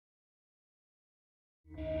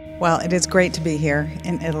Well, it is great to be here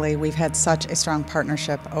in Italy. We've had such a strong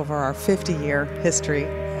partnership over our 50-year history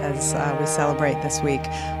as we celebrate this week.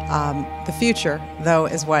 The future, though,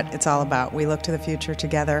 is what it's all about. We look to the future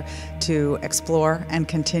together to explore and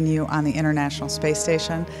continue on the International Space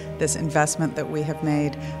Station. This investment that we have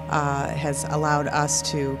made has allowed us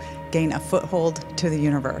to gain a foothold to the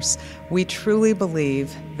universe. We truly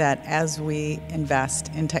believe that as we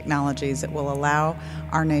invest in technologies that will allow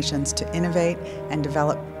our nations to innovate and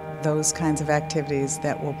develop those kinds of activities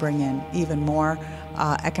that will bring in even more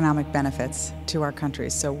economic benefits to our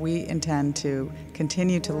countries. So we intend to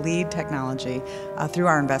continue to lead technology through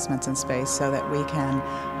our investments in space so that we can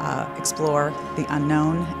explore the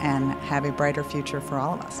unknown and have a brighter future for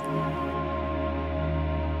all of us.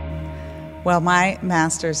 Well, my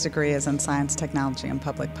master's degree is in science, technology, and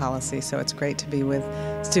public policy, so it's great to be with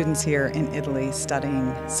students here in Italy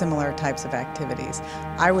studying similar types of activities.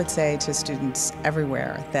 I would say to students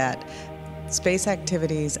everywhere that space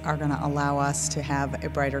activities are going to allow us to have a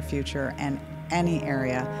brighter future in any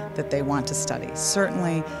area that they want to study.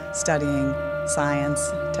 Certainly studying science,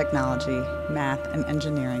 technology, math, and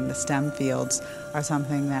engineering, the STEM fields, are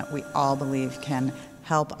something that we all believe can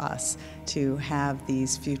help us to have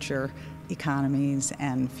these future economies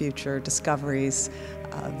and future discoveries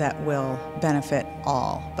that will benefit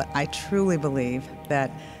all. But I truly believe that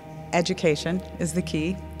education is the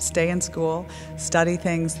key. Stay in school, study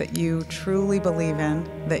things that you truly believe in,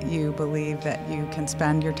 that you believe that you can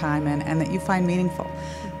spend your time in, and that you find meaningful.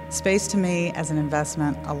 Space, to me, as an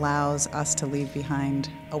investment, allows us to leave behind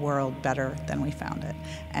a world better than we found it.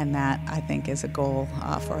 And that, I think, is a goal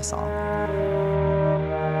for us all.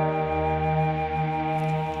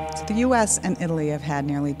 The U.S. and Italy have had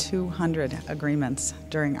nearly 200 agreements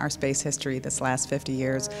during our space history this last 50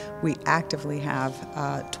 years. We actively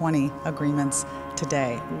have 20 agreements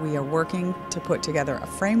today. We are working to put together a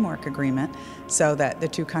framework agreement so that the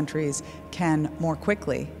two countries can more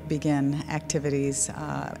quickly begin activities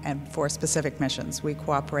and for specific missions. We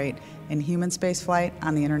cooperate in human spaceflight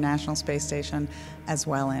on the International Space Station as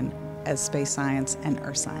well as space science and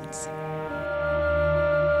earth science.